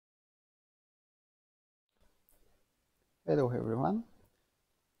Hello everyone.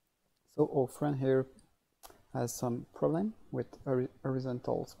 So our friend here has some problem with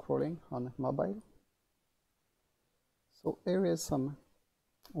horizontal scrolling on mobile. So here is some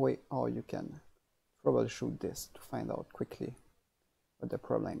way how you can troubleshoot this to find out quickly what the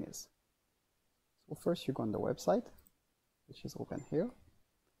problem is. So first you go on the website, which is open here,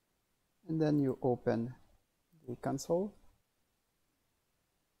 and then you open the console.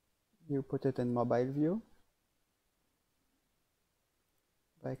 You put it in mobile view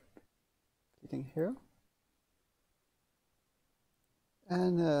by clicking here,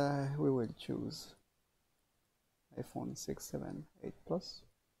 and we will choose iPhone 6, 7, 8 Plus.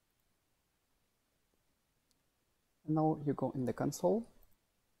 And now you go in the console,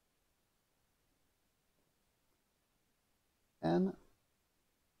 and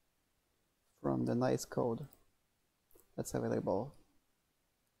from the nice code that's available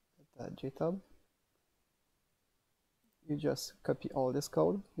at GitHub, you just copy all this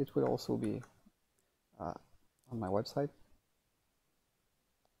code. It will also be on my website.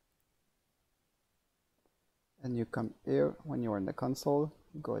 And you come here when you're in the console,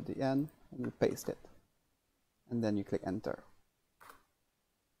 you go at the end and you paste it. And then you click enter.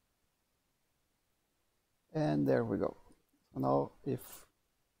 And there we go. So now if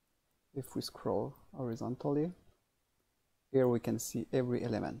we scroll horizontally, here we can see every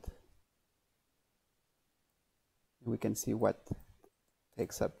element. We can see what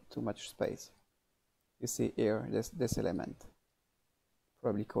takes up too much space. You see here, this element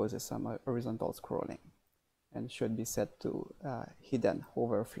probably causes some horizontal scrolling and should be set to hidden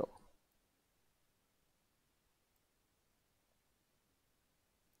overflow.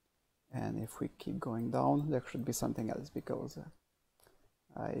 And if we keep going down, there should be something else because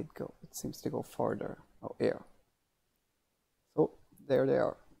it seems to go farther. Oh, here. So there they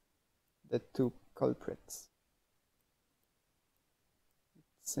are, the two culprits.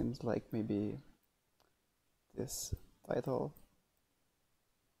 It seems like maybe this title.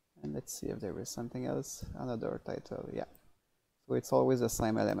 And let's see if there is something else, another title, yeah. So it's always the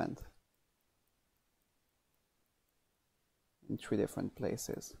same element in 3 different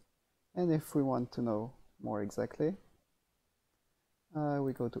places. And if we want to know more exactly,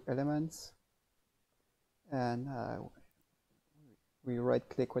 we go to Elements, and we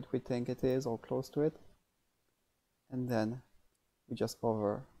right-click what we think it is or close to it, and then we just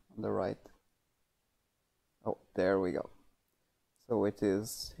hover on the right. Oh, there we go. So it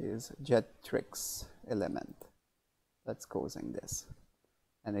is his Jetrix element that's causing this.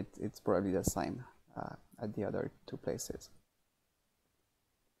 And it's probably the same at the other 2 places.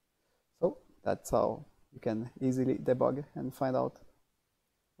 So that's how you can easily debug and find out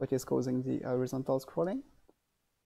what is causing the horizontal scrolling.